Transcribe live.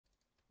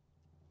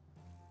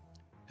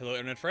Hello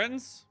internet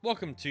friends,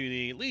 welcome to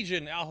the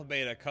Legion Alpha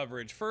Beta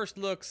coverage, first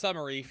look,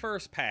 summary,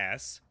 first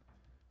pass,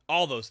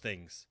 all those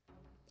things,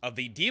 of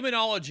the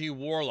Demonology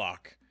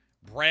Warlock,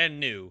 brand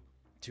new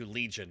to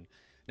Legion.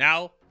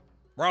 Now,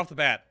 right off the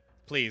bat,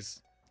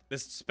 please,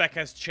 this spec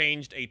has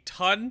changed a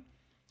ton.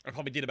 I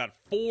probably did about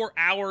 4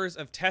 hours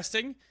of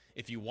testing.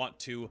 If you want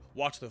to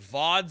watch the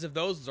VODs of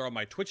those are on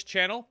my Twitch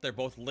channel. They're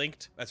both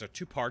linked, as are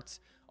 2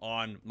 parts,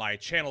 on my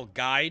channel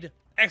guide,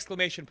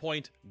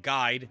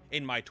 !guide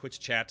in my Twitch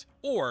chat,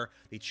 or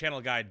the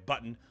channel guide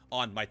button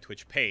on my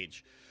Twitch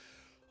page.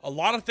 A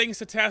lot of things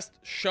to test,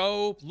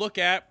 show, look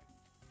at.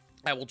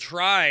 I will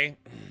try,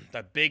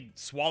 that big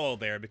swallow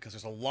there, because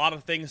there's a lot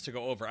of things to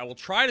go over. I will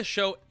try to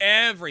show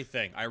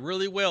everything. I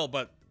really will,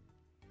 but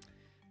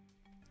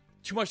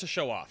too much to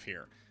show off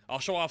here. I'll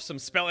show off some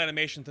spell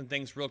animations and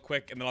things real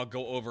quick, and then I'll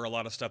go over a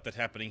lot of stuff that's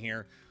happening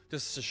here,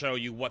 just to show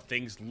you what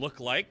things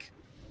look like.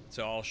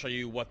 So I'll show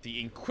you what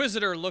the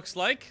Inquisitor looks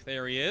like.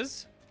 There he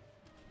is.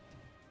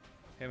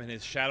 Him and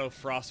his Shadow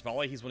Frost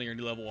Volley. He's one of your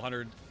new level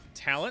 100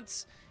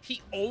 talents.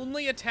 He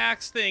only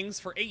attacks things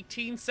for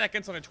 18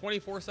 seconds on a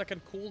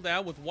 24-second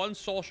cooldown with 1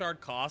 soul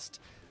shard cost.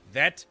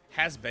 That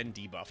has been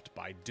debuffed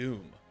by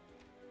Doom.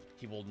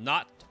 He will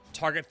not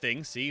target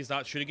things. See, he's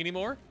not shooting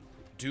anymore.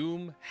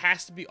 Doom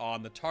has to be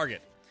on the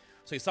target.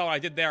 So you saw what I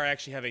did there. I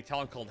actually have a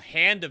talent called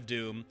Hand of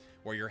Doom,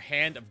 where your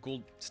Hand of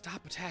Gul'dan...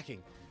 Stop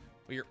attacking.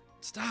 Where your...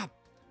 Stop.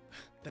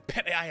 The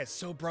pet AI is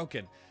so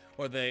broken.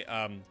 Or they,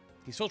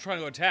 he's still trying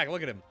to attack.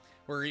 Look at him.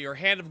 Where your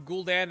Hand of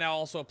Gul'dan now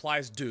also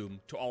applies Doom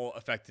to all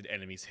affected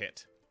enemies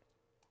hit.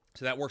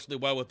 So that works really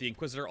well with the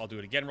Inquisitor. I'll do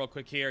it again real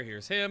quick here.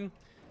 Here's him.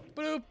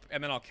 Boop.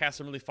 And then I'll cast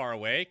him really far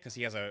away, because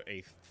he has a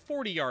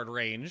 40-yard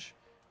range.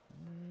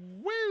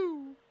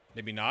 Woo!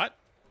 Maybe not.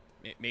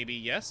 Maybe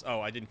yes.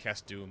 Oh, I didn't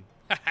cast Doom.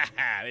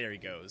 There he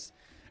goes.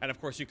 And of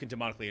course, you can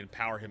demonically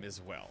empower him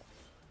as well.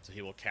 So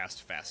he will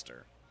cast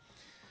faster.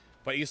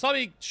 But you saw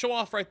me show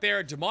off right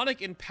there, demonic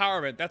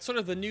empowerment. That's sort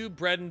of the new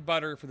bread and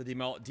butter for the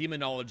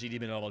demonology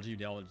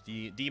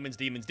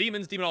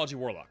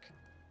warlock.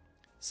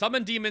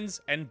 Summon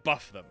demons and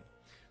buff them.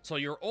 So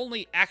your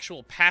only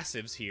actual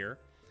passives here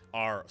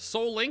are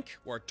Soul Link,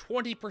 where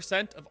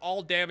 20% of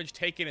all damage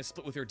taken is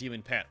split with your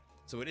demon pet.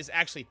 So it is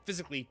actually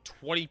physically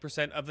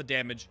 20% of the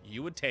damage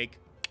you would take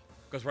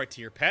goes right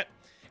to your pet.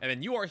 And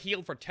then you are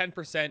healed for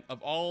 10%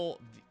 of all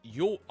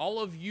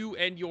of you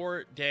and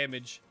your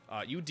damage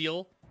you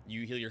deal.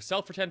 You heal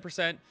yourself for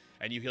 10%,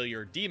 and you heal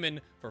your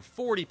demon for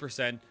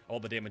 40% of all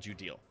the damage you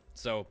deal.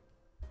 So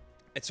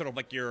it's sort of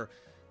like you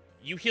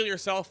heal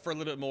yourself for a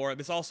little bit more.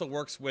 This also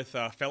works with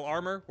Fell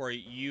Armor, where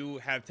you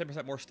have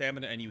 10% more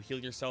stamina and you heal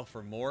yourself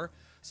for more.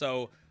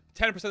 So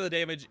 10% of the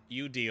damage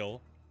you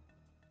deal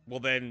will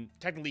then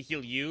technically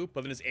heal you,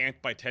 but then it's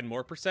amped by 10%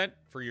 more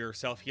for your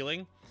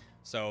self-healing.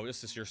 So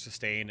this is your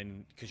sustain,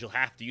 and because you'll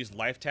have to use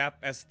Life Tap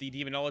as the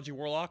Demonology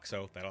Warlock,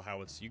 so that'll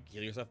how it's you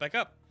heal yourself back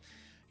up.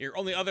 Your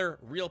only other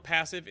real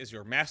passive is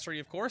your Mastery,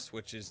 of course,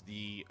 which is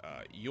the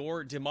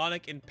your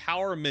demonic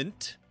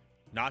empowerment,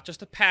 not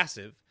just a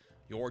passive.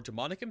 Your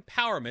demonic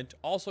empowerment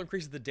also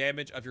increases the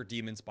damage of your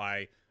demons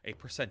by a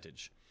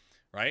percentage,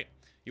 right?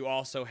 You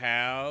also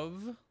have,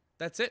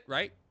 that's it,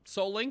 right?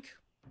 Soul Link,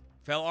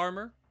 Fell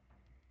Armor,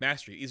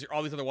 Mastery.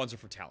 All these other ones are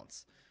for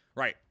talents,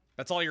 right?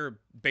 That's all your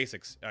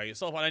basics. You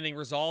still have Unending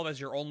Resolve as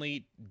your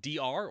only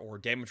DR, or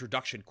damage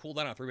reduction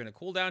cooldown, a 3-minute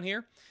cooldown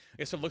here. I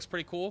guess it looks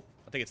pretty cool.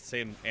 I think it's the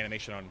same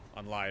animation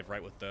on live,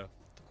 right, with the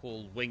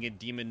cool winged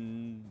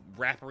demon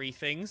rappery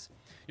things.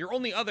 Your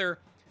only other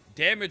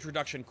damage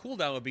reduction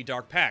cooldown would be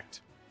Dark Pact.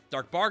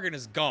 Dark Bargain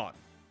is gone.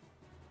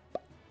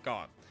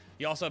 Gone.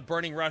 You also have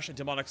Burning Rush and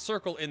Demonic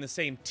Circle in the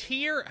same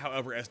tier,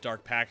 however, as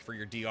Dark Pact for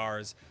your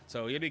DRs.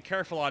 So you gotta be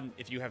careful on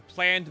if you have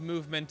planned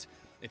movement,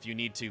 if you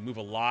need to move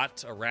a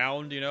lot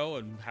around, you know,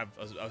 and have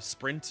a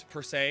sprint,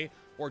 per se,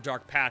 or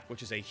Dark Pact,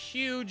 which is a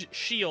huge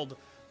shield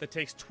that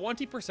takes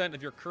 20%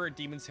 of your current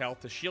demon's health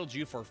to shield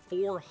you for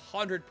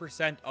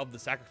 400% of the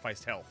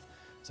sacrificed health.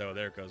 So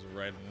there it goes,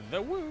 right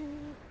the woo.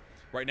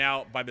 Right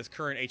now, by this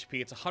current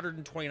HP, it's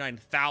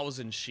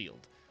 129,000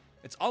 shield.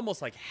 It's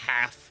almost like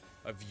half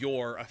of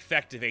your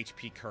effective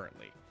HP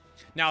currently.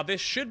 Now,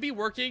 this should be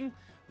working.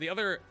 The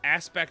other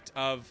aspect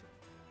of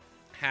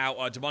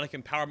how Demonic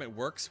Empowerment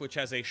works, which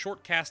has a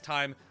short cast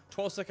time,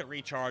 12-second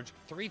recharge,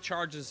 3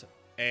 charges,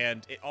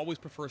 and it always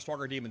prefers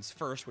stronger demons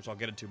first, which I'll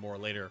get into more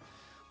later.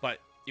 But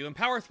you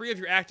empower 3 of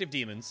your active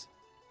demons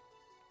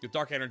with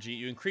Dark Energy.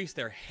 You increase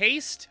their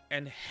haste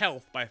and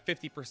health by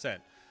 50%.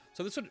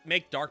 So this would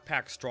make Dark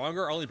Pact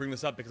stronger. I'll only bring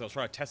this up because I was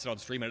trying to test it on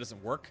stream and it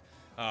doesn't work.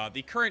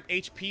 The current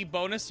HP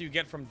bonus you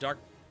get from Dark...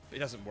 It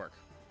doesn't work.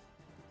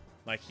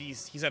 Like,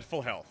 he's at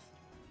full health.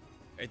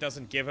 It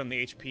doesn't give him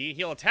the HP.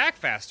 He'll attack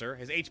faster.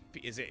 His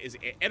HP, his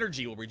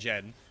energy will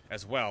regen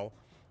as well.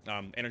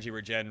 Energy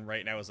regen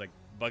right now is like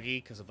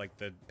buggy because of like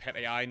the pet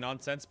AI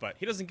nonsense, but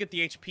he doesn't get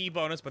the HP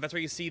bonus. But that's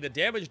where you see the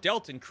damage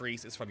dealt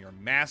increase is from your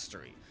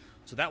Mastery.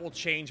 So that will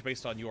change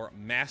based on your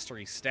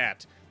Mastery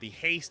stat. The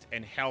haste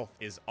and health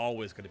is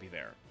always going to be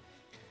there.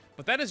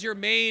 But that is your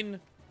main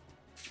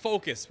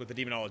focus with the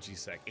Demonology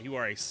sec. You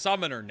are a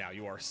summoner now.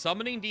 You are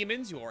summoning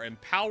demons. You are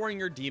empowering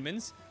your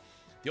demons.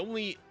 The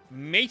only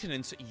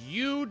maintenance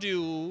you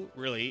do,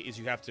 really, is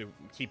you have to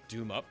keep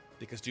Doom up,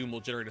 because Doom will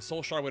generate a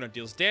Soul Shard when it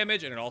deals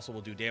damage, and it also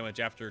will do damage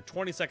after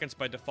 20 seconds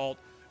by default.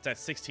 It's at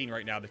 16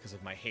 right now because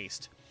of my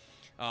haste.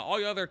 All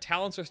your other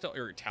talents are still,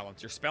 your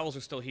spells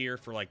are still here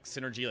for, like,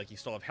 synergy. Like, you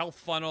still have Health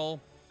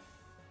Funnel,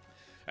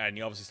 and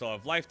you obviously still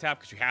have Life Tap,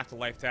 because you have to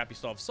Life Tap. You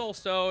still have Soul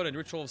Stone, and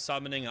Ritual of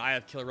Summoning, and Eye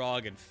of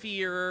Kilrog, and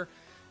Fear,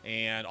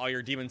 and all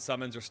your demon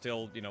summons are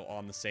still, you know,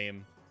 on the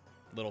same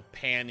little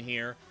pan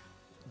here.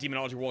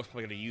 Demonology Warlock's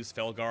probably going to use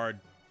Felguard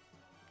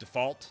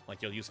default.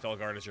 Like, you'll use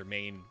Felguard as your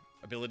main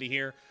ability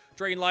here.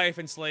 Drain Life,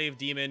 Enslave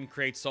Demon,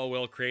 create Soul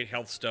Will, create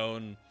Health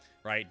Stone,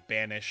 right?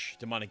 Banish,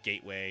 Demonic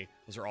Gateway.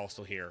 Those are all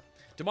still here.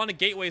 Demonic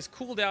Gateway's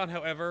cooldown,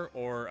 however,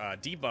 or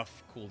debuff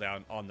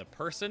cooldown on the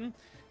person,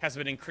 has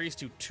been increased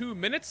to 2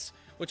 minutes,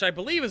 which I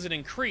believe is an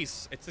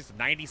increase. It's just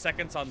 90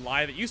 seconds on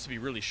live. It used to be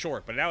really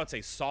short, but now it's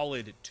a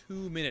solid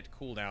 2-minute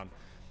cooldown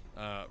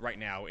right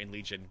now in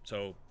Legion.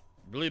 So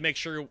really make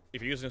sure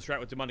if you're using a strat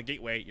with Demonic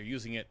Gateway, you're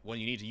using it when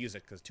you need to use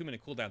it, because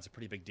 2-minute cooldown is a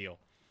pretty big deal.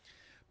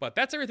 But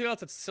that's everything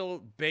else that's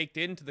still baked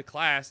into the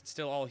class. It's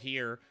still all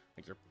here.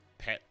 Like, your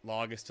pet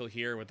log is still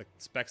here with the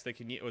specs they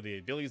can use, or the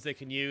abilities they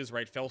can use,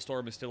 right?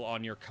 Fellstorm is still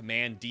on your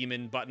Command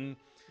Demon button.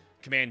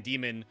 Command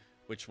Demon,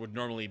 which would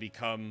normally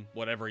become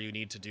whatever you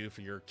need to do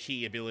for your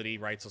key ability,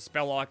 right? So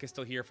Spell Lock is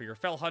still here for your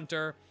Fell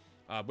Hunter,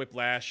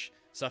 Whiplash,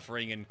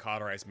 Suffering, and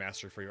Cauterize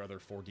Master for your other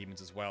 4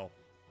 demons as well.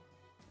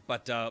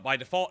 But by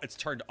default, it's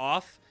turned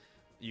off.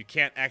 You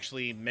can't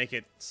actually make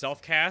it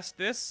self-cast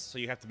this, so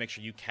you have to make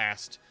sure you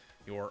cast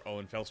your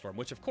own Fellstorm,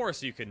 which, of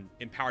course, you can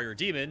empower your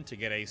demon to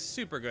get a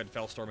super good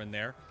Fellstorm in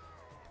there.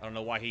 I don't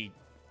know why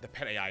the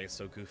pet AI is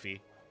so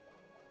goofy.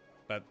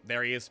 But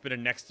there he is,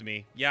 spinning next to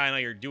me. Yeah, I know,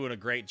 you're doing a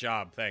great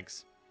job,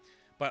 thanks.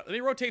 But let me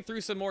rotate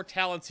through some more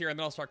talents here, and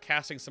then I'll start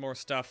casting some more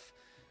stuff.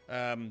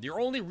 Your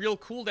only real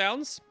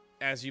cooldowns,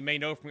 as you may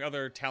know from your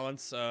other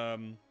talents,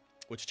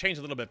 which change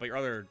a little bit, but your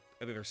other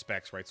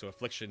specs, right? So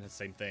Affliction is the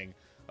same thing.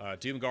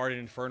 Doomguard and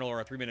Infernal are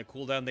a 3-minute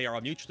cooldown. They are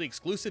mutually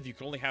exclusive. You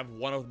can only have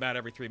one of them out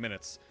every 3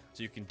 minutes.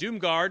 So you can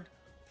Doomguard,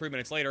 3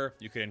 minutes later,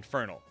 you can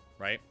Infernal,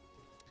 right?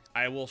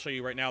 I will show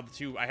you right now the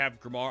two. I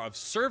have Grimoire of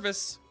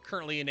Service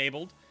currently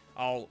enabled.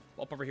 I'll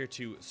up over here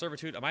to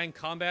Servitude. Am I in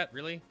combat?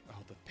 Really?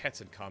 Oh, the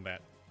pet's in combat.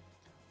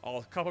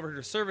 I'll come over here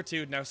to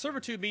Servitude. Now,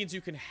 Servitude means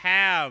you can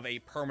have a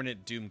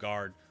permanent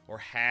Doomguard or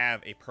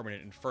have a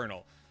permanent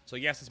Infernal. So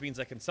yes, this means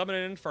I can summon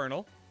an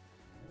Infernal.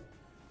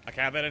 I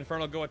can have that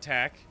Infernal go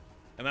attack,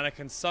 and then I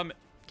can summon.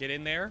 Get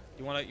in there.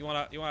 You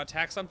wanna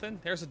attack something?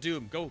 There's a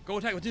Doom. Go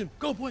attack with Doom.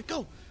 Go, boy,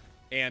 go.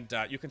 And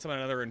you can summon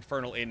another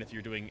Infernal in if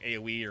you're doing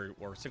AoE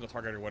or single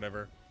target or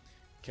whatever.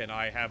 Can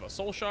I have a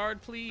Soul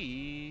Shard,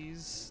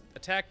 please?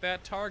 Attack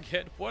that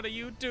target. What are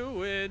you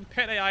doing?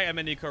 Pet AI, and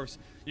then of course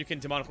you can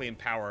demonically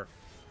empower.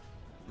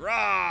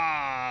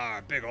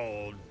 Rah! Big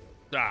old.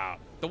 Ah.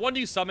 The one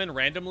you summon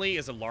randomly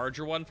is a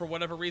larger one for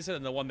whatever reason,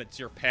 and the one that's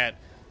your pet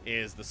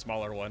is the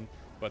smaller one.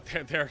 But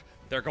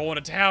they're going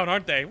to town,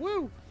 aren't they?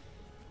 Woo!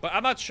 But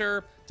I'm not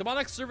sure.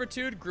 Demonic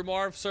Servitude,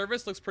 Grimoire of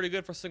Service looks pretty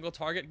good for single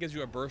target. It gives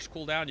you a burst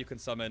cooldown. You can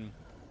summon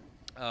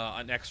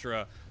an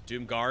extra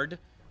Doomguard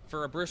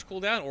for a burst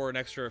cooldown, or an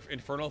extra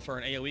Infernal for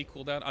an AoE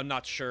cooldown. I'm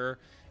not sure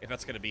if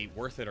that's going to be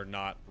worth it or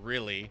not,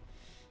 really.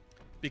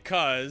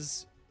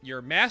 Because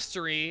your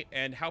mastery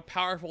and how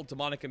powerful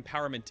demonic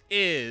empowerment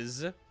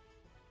is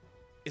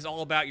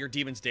all about your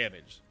demon's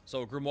damage.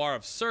 So Grimoire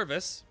of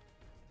Service...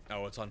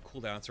 Oh, it's on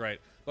cooldown, that's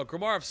right. But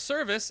Grimoire of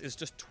Service is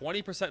just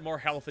 20% more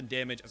health and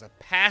damage as a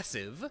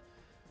passive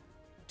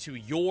to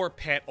your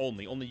pet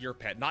only. Only your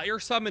pet. Not your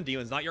summon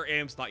demons, not your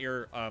imps, not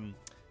your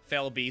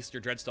Fell Beast,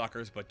 your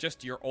Dreadstalkers, but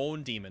just your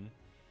own demon.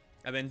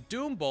 And then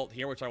Doombolt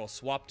here, which I will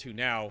swap to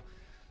now,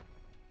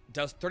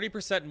 does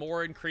 30%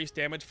 more increased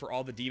damage for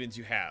all the demons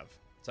you have.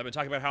 So I've been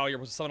talking about how you're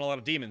supposed to summon a lot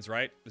of demons,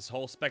 right? This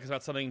whole spec is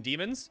about summoning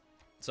demons.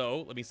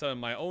 So let me summon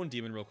my own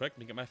demon real quick. Let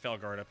me get my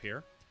Felguard up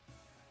here.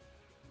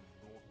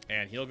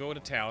 And he'll go to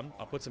town.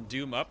 I'll put some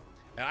Doom up,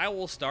 and I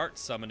will start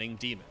summoning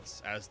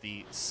demons, as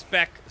the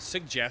spec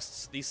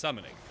suggests the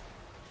summoning.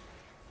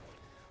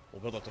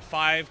 We'll build up to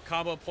 5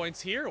 combo points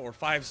here, or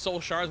 5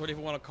 soul shards, whatever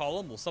you want to call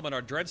them. We'll summon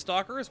our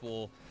Dreadstalkers.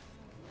 We'll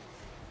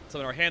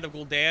summon our Hand of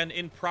Gul'dan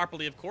in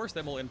properly, of course.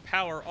 Then we'll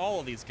empower all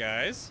of these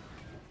guys.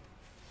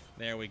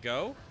 There we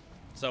go.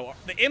 So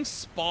the imps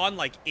spawn,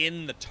 like,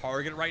 in the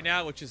target right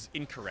now, which is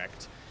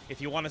incorrect.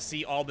 If you want to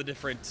see all the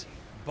different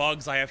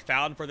bugs I have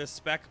found for this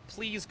spec,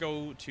 please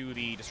go to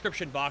the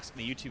description box in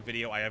the YouTube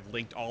video. I have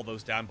linked all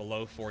those down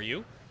below for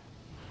you.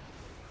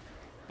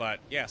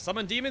 But yeah,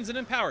 summon demons and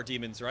empower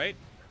demons, right?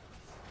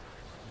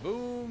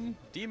 Boom.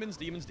 Demons,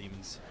 demons,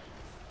 demons.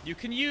 You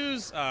can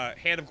use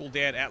Hand of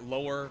Gul'dan at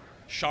lower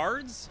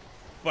shards,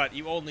 but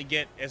you only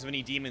get as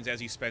many demons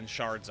as you spend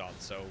shards on.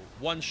 So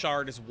 1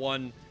 shard is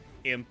 1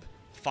 imp,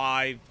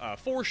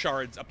 4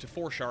 shards, up to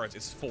 4 shards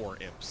is 4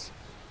 imps.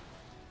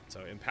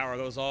 So empower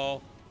those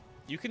all.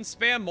 You can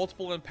spam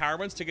multiple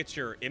empowerments to get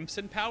your imps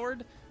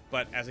empowered,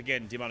 But as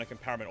again, demonic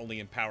empowerment only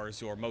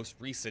empowers your most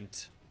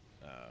recent,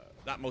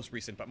 not most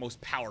recent, but most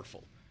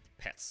powerful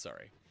pets,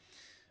 sorry.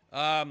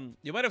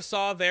 You might have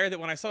saw there that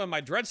when I summoned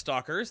my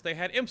Dreadstalkers, they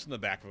had imps in the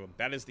back of them.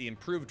 That is the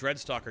improved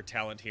Dreadstalker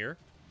talent here,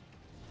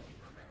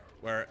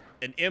 where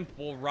an imp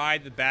will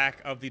ride the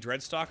back of the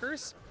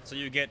Dreadstalkers. So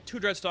you get 2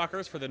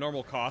 Dreadstalkers for the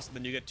normal cost, and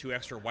then you get 2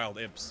 extra wild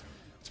imps.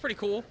 It's pretty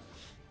cool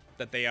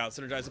that they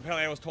synergize.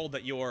 Apparently I was told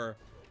that your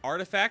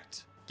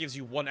artifact gives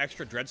you 1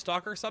 extra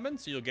Dreadstalker summon,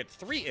 so you'll get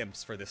 3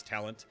 imps for this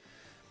talent.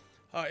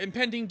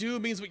 Impending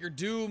Doom means when your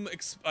Doom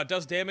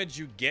does damage,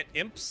 you get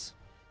imps.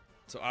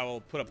 So I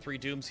will put up 3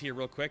 Dooms here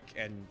real quick,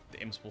 and the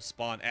imps will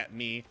spawn at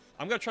me.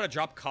 I'm going to try to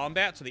drop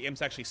combat so the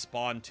imps actually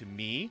spawn to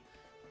me.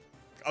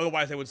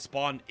 Otherwise, they would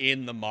spawn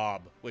in the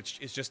mob, which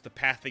is just the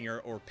pathing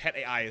or pet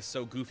AI is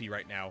so goofy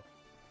right now.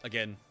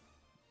 Again,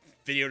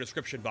 video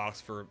description box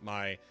for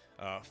my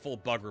full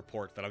bug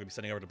report that I'll be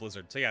sending over to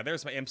Blizzard. So yeah,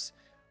 there's my imps.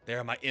 There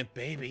are my imp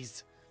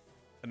babies.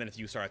 And then if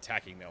you start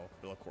attacking,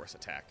 they'll of course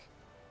attack.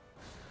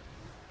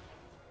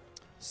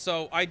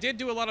 So I did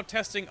do a lot of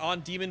testing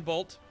on Demon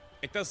Bolt.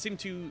 It does seem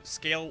to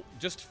scale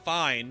just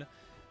fine.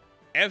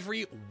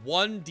 Every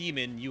 1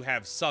 demon you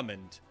have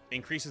summoned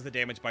increases the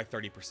damage by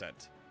 30%.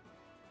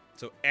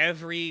 So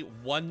every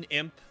 1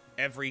 imp,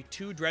 every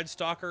 2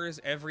 Dreadstalkers,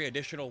 every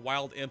additional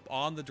wild imp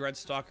on the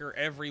Dreadstalker,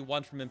 every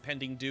 1 from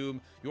Impending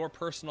Doom, your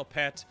personal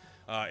pet,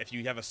 if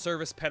you have a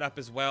service pet up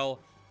as well,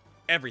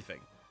 everything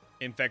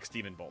infects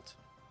Demon Bolt.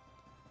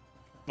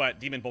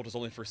 But Demon Bolt is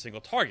only for a single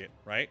target,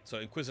 right? So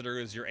Inquisitor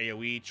is your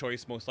AoE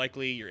choice, most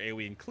likely, your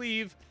AoE and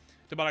Cleave.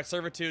 Demonic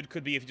Servitude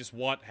could be if you just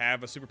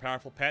have a super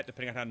powerful pet,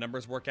 depending on how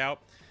numbers work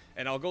out.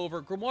 And I'll go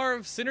over Grimoire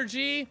of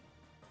Synergy.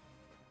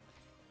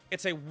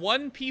 It's a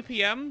 1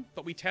 PPM,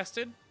 but we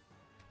tested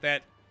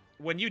that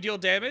when you deal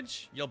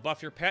damage, you'll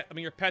buff your pet. I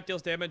mean, your pet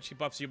deals damage, he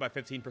buffs you by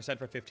 15%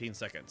 for 15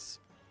 seconds.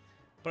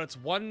 But it's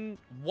one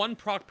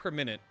proc per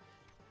minute.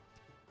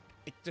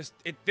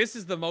 This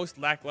is the most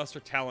lackluster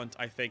talent,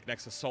 I think,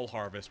 next to Soul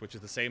Harvest, which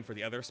is the same for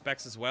the other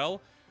specs as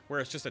well, where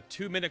it's just a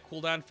 2-minute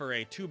cooldown for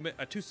a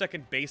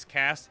 2-second base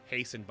cast,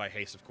 hastened by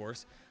haste, of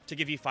course, to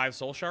give you 5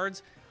 soul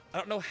shards. I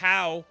don't know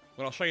how,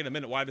 but I'll show you in a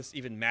minute why this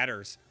even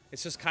matters.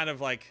 It's just kind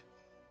of like,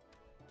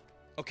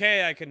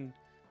 okay, I can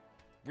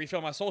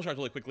refill my soul shards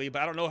really quickly,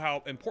 but I don't know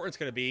how important it's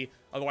going to be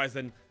otherwise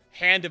than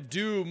Hand of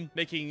Doom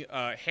making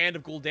Hand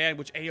of Gul'dan,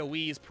 which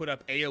AoEs put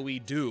up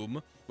AoE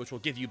Doom, which will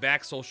give you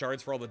back soul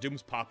shards for all the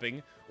Dooms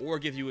popping, or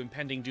give you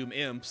Impending Doom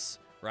imps,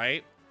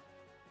 right?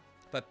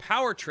 But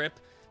Power Trip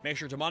makes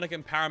your demonic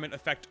empowerment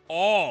affect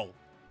all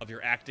of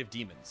your active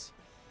demons.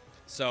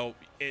 So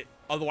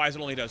otherwise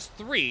it only does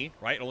 3,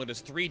 right? It only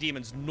does 3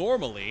 demons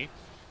normally,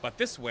 but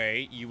this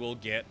way you will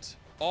get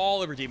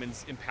all of your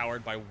demons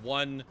empowered by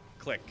 1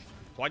 click.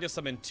 So I just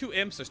summoned 2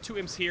 imps. There's 2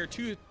 imps here,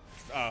 2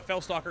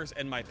 Fellstalkers,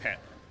 and my pet.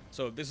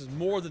 So this is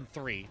more than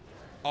 3,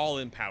 all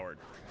empowered.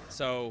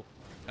 So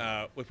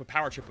what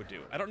Power Trip would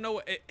do. I don't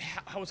know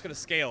how it's going to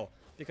scale,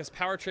 because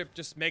Power Trip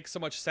just makes so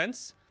much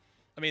sense.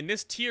 I mean,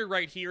 this tier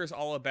right here is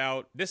all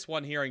about, this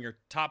one here on your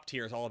top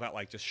tier is all about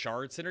like just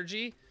shard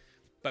synergy.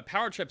 But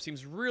Power Trip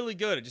seems really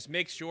good. It just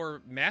makes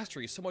your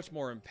mastery so much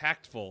more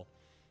impactful.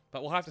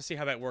 But we'll have to see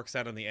how that works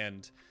out in the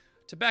end.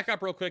 To back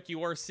up real quick,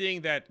 you are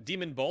seeing that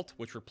Demon Bolt,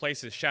 which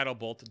replaces Shadow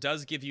Bolt,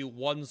 does give you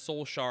 1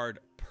 soul shard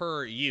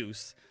per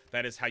use.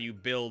 That is how you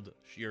build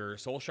your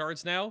soul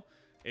shards now,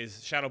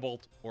 is Shadow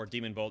Bolt or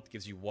Demon Bolt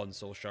gives you 1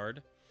 soul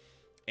shard.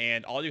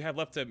 And all you have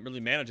left to really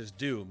manage is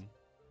Doom.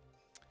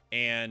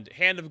 And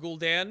Hand of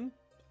Gul'dan,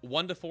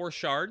 1 to 4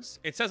 shards.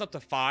 It says up to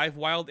 5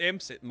 wild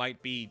imps. It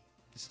might be,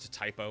 it's a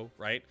typo,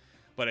 right?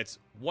 But it's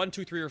 1,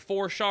 2, 3, or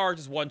 4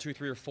 shards is 1, 2,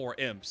 3, or 4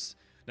 imps.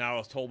 Now I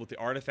was told with the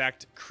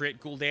artifact, crit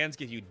Gul'dans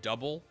give you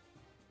double.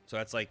 So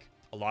that's like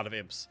a lot of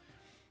imps.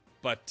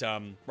 But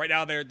right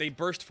now they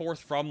burst forth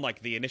from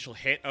like the initial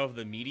hit of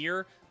the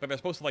meteor, but they're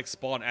supposed to like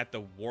spawn at the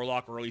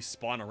Warlock or at least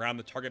spawn around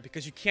the target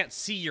because you can't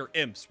see your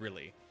imps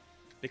really.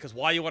 Because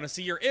why you want to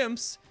see your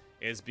imps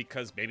is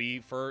because maybe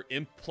for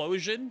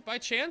Implosion by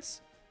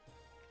chance.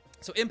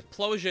 So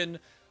Implosion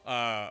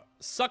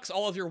sucks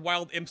all of your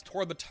wild imps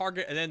toward the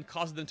target and then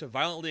causes them to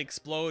violently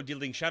explode,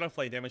 dealing Shadow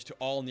Flame damage to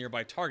all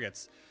nearby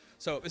targets.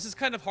 So this is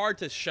kind of hard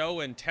to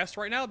show and test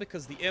right now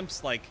because the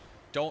imps like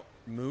don't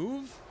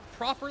move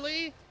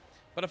properly.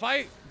 But if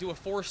I do a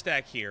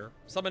 4-stack here,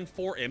 summon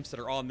 4 imps that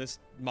are on this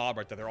mob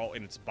right there, they're all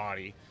in its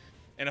body.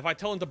 And if I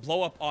tell them to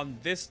blow up on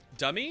this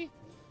dummy,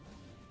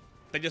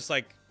 they just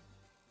like,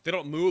 they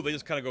don't move, they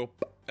just kind of go,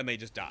 and they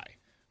just die,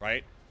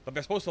 right? But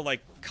they're supposed to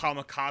like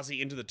kamikaze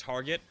into the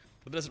target,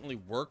 but it doesn't really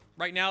work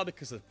right now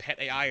because of pet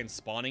AI and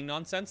spawning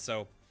nonsense,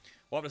 so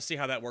we'll have to see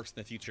how that works in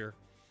the future.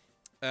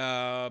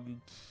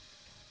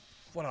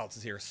 What else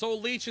is here? Soul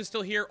Leech is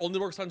still here,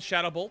 only works on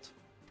Shadow Bolt.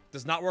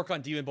 Does not work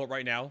on Demon Bolt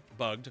right now,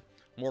 bugged.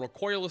 Mortal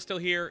Coil is still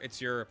here. It's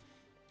your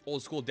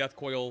old school Death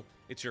Coil.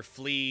 It's your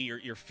Flee,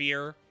 your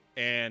Fear,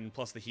 and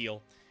plus the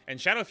heal. And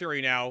Shadow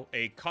Fury now,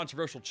 a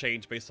controversial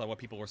change based on what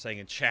people were saying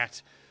in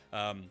chat,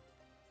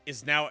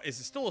 is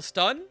still a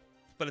stun,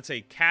 but it's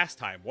a cast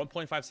time,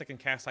 1.5 second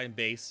cast time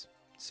base.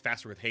 It's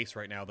faster with haste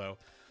right now though.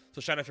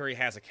 So Shadow Fury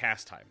has a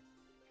cast time,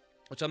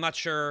 which I'm not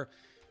sure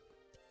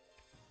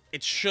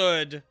it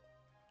should,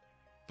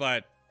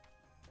 but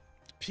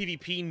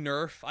PvP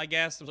nerf, I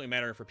guess. It doesn't really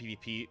matter for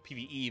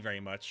PvE very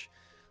much.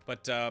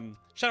 But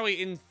Shadowy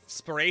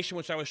Inspiration,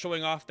 which I was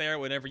showing off there,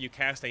 whenever you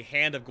cast a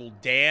Hand of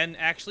Gul'dan,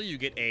 actually, you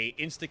get a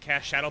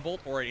insta-cast Shadow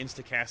Bolt or an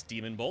insta-cast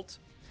Demon Bolt.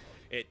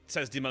 It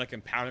says Demonic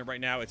Empowerment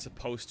right now. It's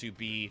supposed to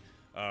be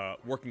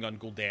working on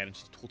Gul'dan.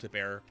 It's just a tooltip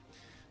error.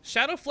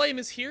 Shadow Flame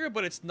is here,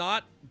 but it's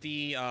not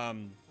the...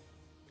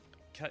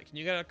 Can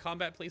you get a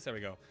combat, please? There we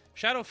go.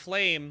 Shadow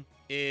Flame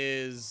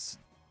is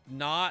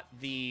not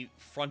the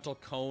frontal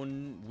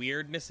cone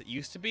weirdness it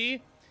used to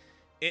be.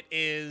 It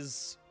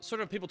is sort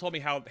of, people told me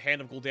how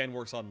Hand of Gul'dan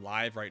works on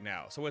live right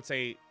now. So it's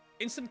a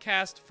instant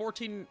cast,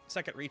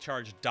 14-second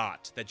recharge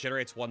dot that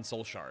generates 1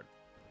 soul shard.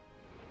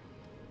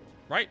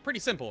 Right? Pretty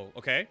simple,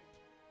 okay?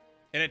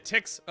 And it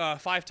ticks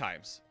 5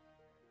 times.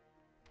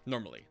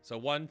 Normally. So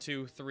 1,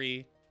 2,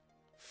 3,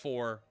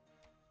 4,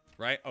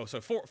 right? Oh, so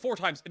 4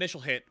 times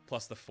initial hit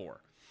plus the 4.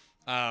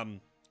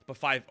 But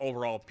 5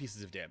 overall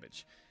pieces of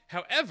damage.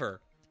 However,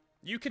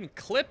 you can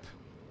clip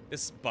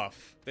this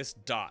buff, this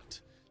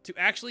dot, to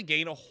actually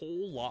gain a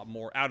whole lot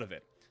more out of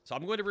it. So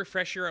I'm going to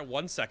refresh here at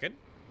 1 second.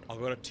 I'll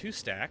go to 2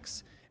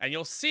 stacks, and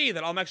you'll see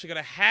that I'm actually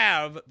going to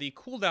have the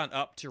cooldown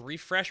up to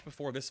refresh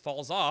before this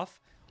falls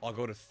off. I'll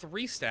go to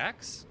 3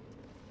 stacks,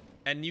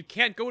 and you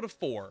can't go to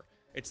 4.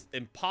 It's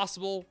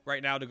impossible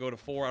right now to go to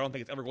 4. I don't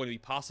think it's ever going to be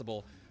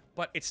possible,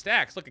 but it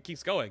stacks. Look, it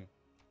keeps going.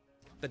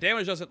 The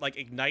damage doesn't, like,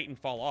 ignite and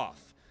fall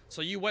off.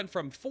 So you went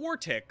from 4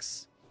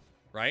 ticks,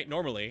 right,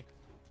 normally.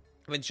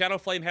 When Shadow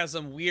Flame has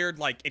some weird,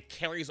 like, it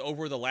carries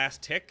over the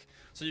last tick.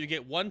 So you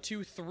get 1,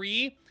 2,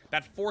 3.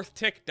 That 4th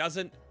tick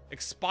doesn't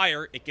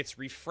expire. It gets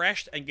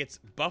refreshed and gets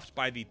buffed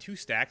by the 2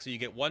 stack. So you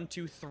get 1,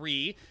 2,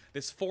 3.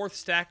 This 4th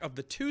stack of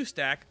the 2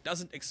 stack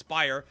doesn't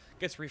expire.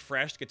 Gets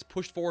refreshed. Gets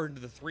pushed forward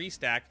into the 3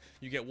 stack.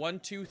 You get 1,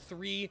 2,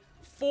 3,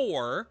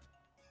 4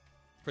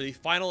 for the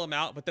final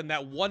amount. But then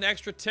that 1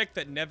 extra tick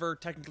that never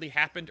technically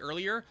happened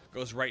earlier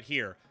goes right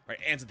here. Right?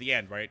 Ends at the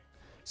end, right?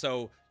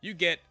 So you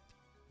get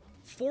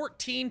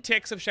 14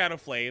 ticks of Shadow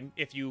Flame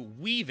if you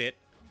weave it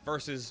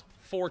versus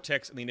 4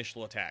 ticks in the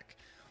initial attack.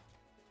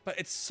 But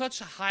it's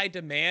such a high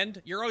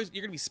demand. You're going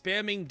to be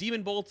spamming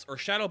Demon Bolts or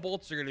Shadow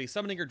Bolts. You're going to be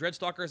summoning your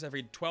Dreadstalkers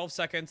every 12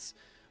 seconds,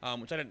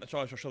 which I didn't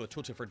show the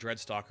tooltip for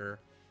Dreadstalker,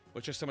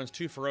 which just summons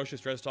 2 ferocious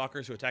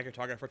Dreadstalkers who attack your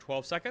target for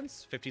 12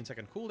 seconds,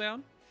 15-second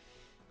cooldown.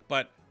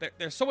 But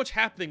there's so much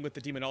happening with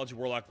the Demonology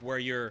Warlock where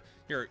you're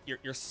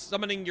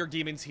summoning your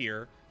demons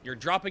here, you're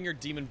dropping your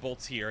demon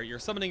bolts here, you're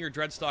summoning your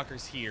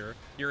Dreadstalkers here,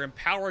 you're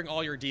empowering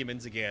all your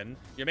demons again,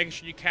 you're making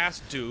sure you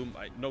cast Doom,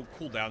 no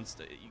cooldowns,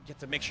 you get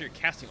to make sure you're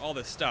casting all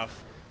this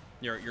stuff,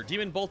 you're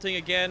demon bolting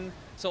again,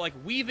 so like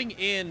weaving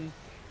in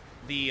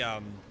the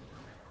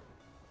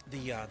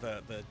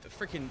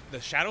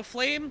Shadow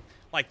Flame,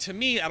 like to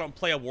me, I don't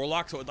play a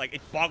Warlock, so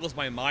it boggles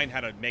my mind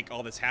how to make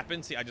all this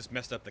happen. See, I just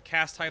messed up the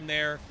cast time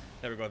there.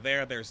 There we go,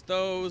 there's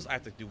those. I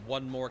have to do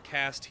 1 more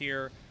cast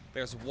here.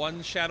 There's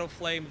 1 Shadow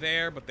Flame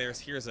there, but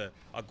here's a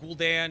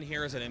Gul'dan,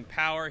 here's an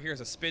Empower,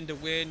 here's a Spin to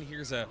Win,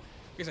 here's a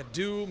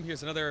Doom,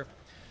 here's another.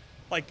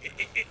 Like,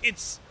 it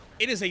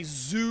is a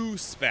zoo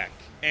spec.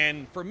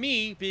 And for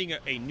me, being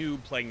a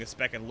noob playing this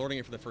spec and learning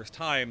it for the first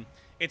time,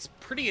 it's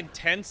pretty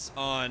intense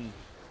on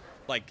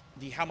like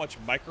how much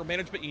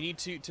micromanagement you need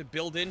to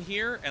build in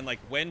here, and like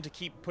when to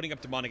keep putting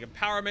up demonic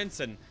empowerments,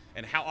 and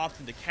how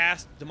often to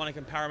cast demonic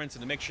empowerments,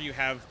 and to make sure you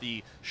have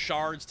the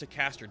shards to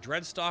cast your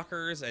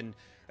Dreadstalkers. And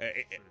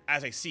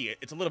as I see it,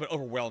 it's a little bit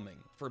overwhelming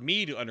for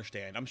me to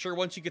understand. I'm sure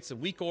once you get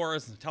some weak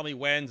auras and tell me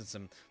whens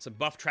and some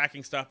buff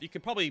tracking stuff, you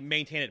can probably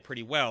maintain it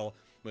pretty well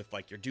with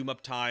like your Doom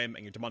uptime and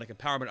your demonic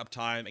empowerment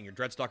uptime and your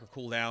Dreadstalker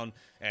cooldown,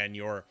 and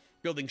your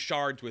building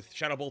shards with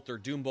Shadow Bolt or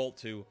Doom Bolt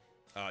to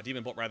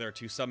Demon Bolt rather,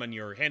 to summon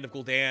your Hand of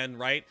Gul'dan,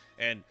 right?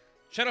 And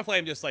Shadow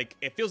Flame just like,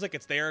 it feels like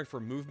it's there for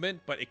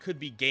movement, but it could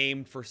be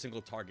gamed for a single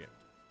target.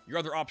 Your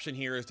other option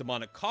here is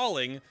Demonic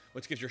Calling,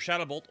 which gives your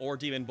Shadow Bolt or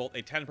Demon Bolt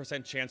a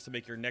 10% chance to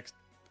make your next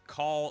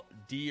call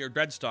or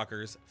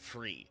Dreadstalkers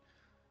free.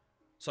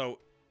 So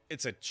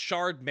it's a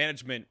shard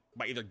management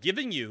by either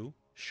giving you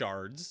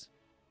shards,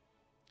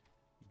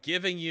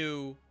 giving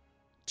you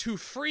 2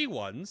 free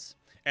ones,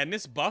 and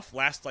this buff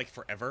lasts like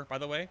forever, by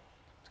the way.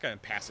 It's kind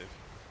of passive.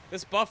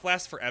 This buff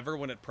lasts forever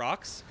when it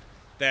procs,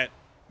 that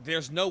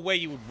there's no way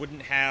you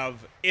wouldn't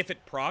have, if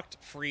it procced,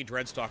 free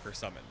Dreadstalker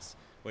summons,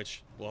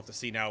 which we'll have to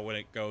see now when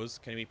it goes.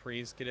 Can we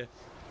please get a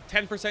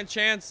 10%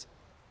 chance?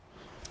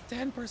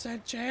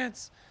 10%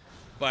 chance!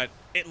 But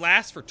it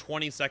lasts for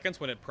 20 seconds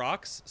when it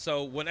procs,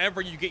 so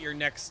whenever you get your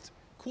next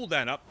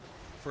cooldown up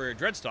for your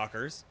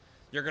Dreadstalkers,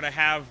 you're going to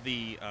have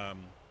the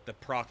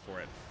proc for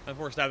it. Of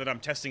course, now that I'm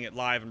testing it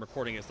live and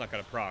recording it, it's not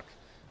going to proc.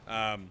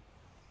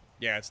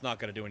 Yeah, it's not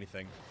going to do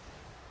anything.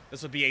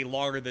 This would be a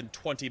longer than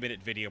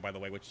 20-minute video, by the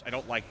way, which I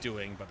don't like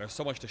doing, but there's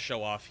so much to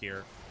show off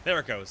here. There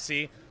it goes,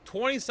 see?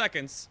 20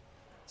 seconds.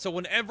 So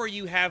whenever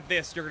you have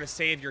this, you're going to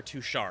save your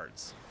 2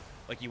 shards.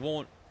 Like, you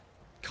won't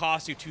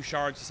costs you 2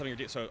 shards to summon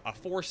your... So a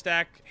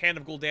 4-stack Hand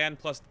of Gul'dan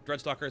plus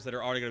Dreadstalkers that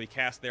are already going to be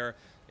cast there.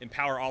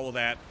 Empower all of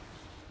that,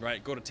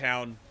 right? Go to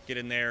town, get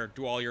in there,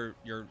 do all your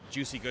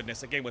juicy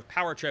goodness. Again, with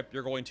Power Trip,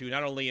 you're going to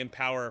not only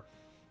empower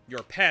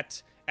your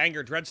pet and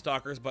your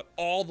Dreadstalkers, but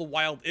all the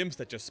wild imps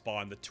that just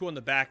spawned. The 2 on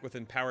the back with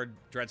empowered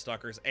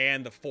Dreadstalkers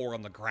and the 4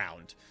 on the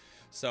ground.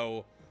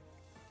 So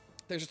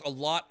there's just a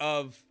lot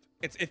of...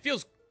 It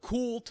feels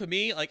cool to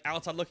me, like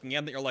outside looking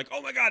in, that you're like,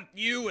 oh my god,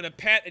 you and a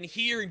pet and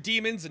here and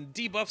demons and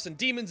debuffs and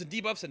demons and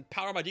debuffs and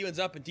power my demons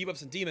up and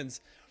debuffs and demons.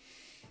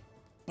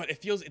 But it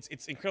feels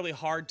it's incredibly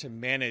hard to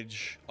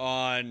manage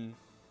on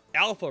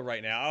alpha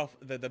right now.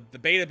 The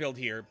beta build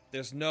here,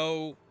 there's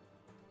no...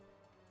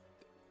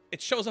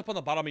 It shows up on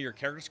the bottom of your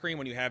character screen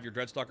when you have your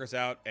Dreadstalkers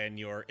out and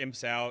your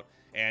imps out,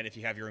 and if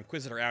you have your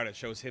Inquisitor out, it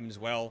shows him as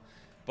well.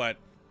 But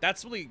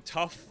that's really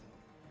tough,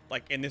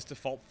 like, in this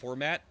default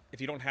format, if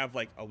you don't have,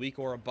 like, a week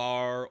or a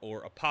bar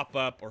or a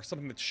pop-up or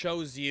something that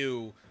shows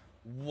you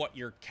what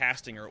you're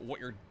casting or what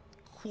your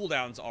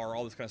cooldowns are,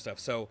 all this kind of stuff.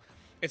 So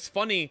it's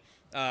funny,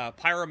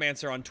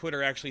 Pyromancer on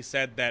Twitter actually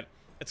said that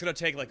it's going to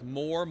take, like,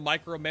 more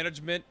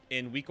micromanagement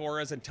in weak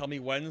auras and tell me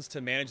whens to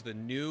manage the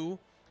new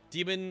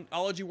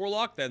Demonology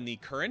Warlock than the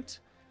current.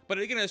 But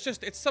again,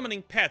 it's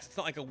summoning pets. It's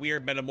not like a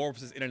weird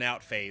metamorphosis in and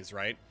out phase,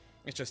 right?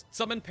 It's just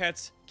summon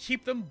pets,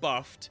 keep them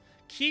buffed,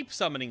 keep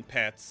summoning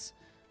pets,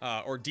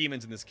 or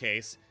demons in this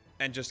case,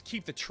 and just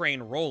keep the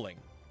train rolling,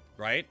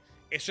 right?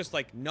 It's just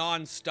like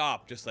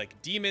non-stop, just like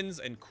demons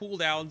and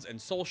cooldowns and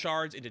soul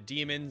shards into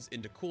demons,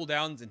 into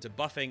cooldowns, into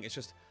buffing. It's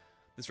just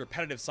this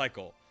repetitive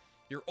cycle.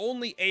 Your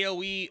only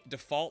AoE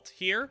default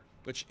here,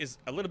 which is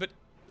a little bit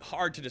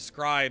hard to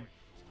describe,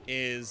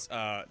 is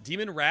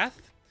Demon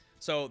Wrath.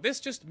 So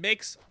this just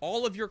makes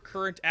all of your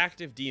current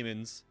active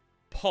demons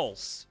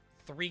pulse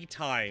 3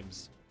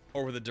 times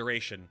over the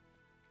duration,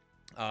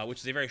 which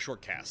is a very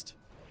short cast.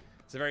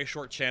 It's a very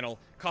short channel,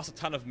 costs a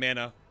ton of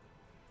mana,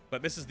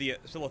 but this is the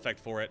skill effect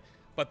for it.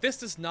 But this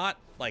does not,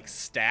 like,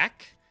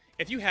 stack.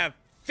 If you have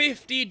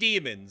 50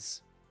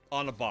 demons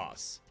on a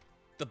boss,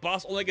 the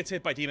boss only gets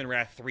hit by Demon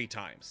Wrath 3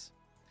 times.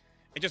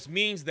 It just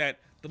means that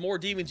the more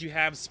demons you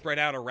have spread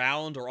out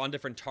around or on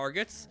different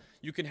targets,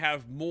 you can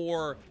have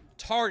more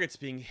targets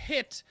being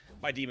hit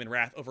by Demon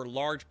Wrath over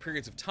large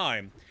periods of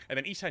time. And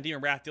then each time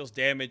Demon Wrath deals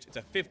damage, it's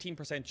a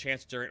 15%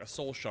 chance to generate a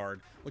Soul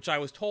Shard, which I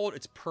was told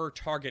it's per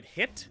target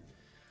hit.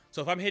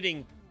 So if I'm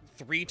hitting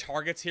 3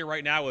 targets here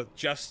right now with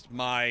just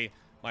my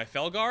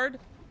Felguard,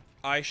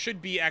 I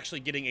should be actually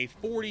getting a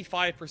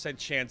 45%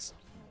 chance,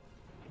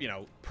 you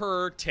know,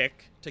 per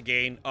tick to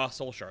gain a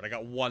Soul Shard. I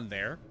got 1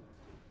 there.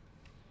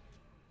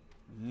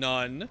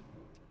 None.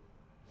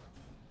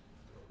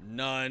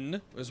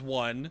 There's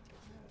 1.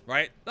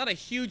 Right? Not a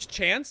huge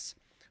chance,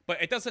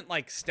 but it doesn't,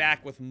 like,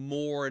 stack with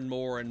more and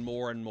more and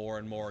more and more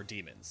and more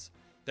demons.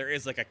 There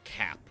is, like, a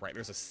cap, right?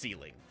 There's a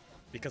ceiling.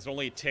 Because it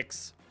only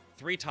ticks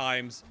 3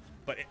 times,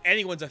 but if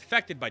anyone's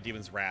affected by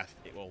Demon's Wrath,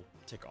 it will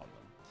tick on them.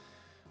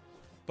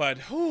 But,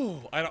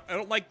 whew, I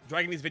don't like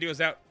dragging these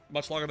videos out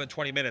much longer than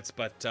 20 minutes,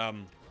 but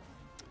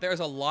there's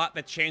a lot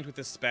that changed with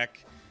this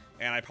spec,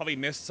 and I probably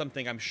missed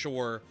something, I'm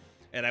sure,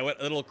 and I went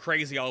a little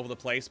crazy all over the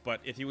place.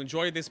 But if you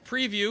enjoyed this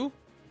preview,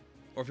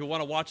 or if you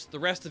want to watch the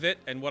rest of it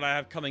and what I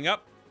have coming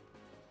up,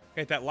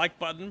 hit that like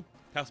button.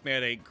 Helps me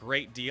out a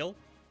great deal.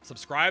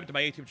 Subscribe to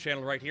my YouTube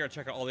channel right here and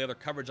check out all the other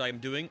coverage I am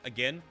doing.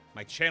 Again,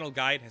 my channel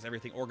guide has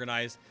everything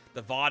organized.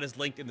 The VOD is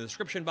linked in the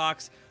description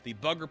box. The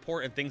bug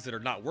report and things that are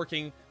not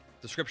working,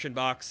 description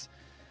box.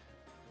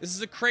 This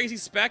is a crazy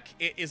spec.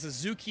 It is a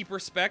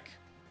Zookeeper spec.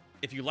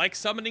 If you like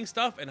summoning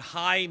stuff and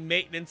high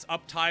maintenance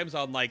uptimes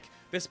on, like,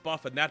 this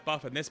buff and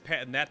this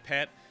pet and that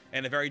pet,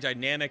 and a very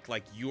dynamic,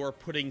 like, you're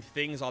putting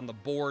things on the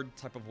board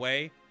type of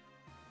way,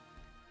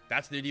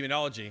 that's the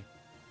Demonology.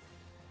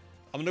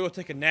 I'm gonna go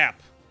take a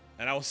nap,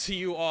 and I will see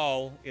you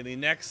all in the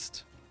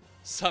next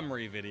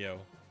summary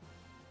video.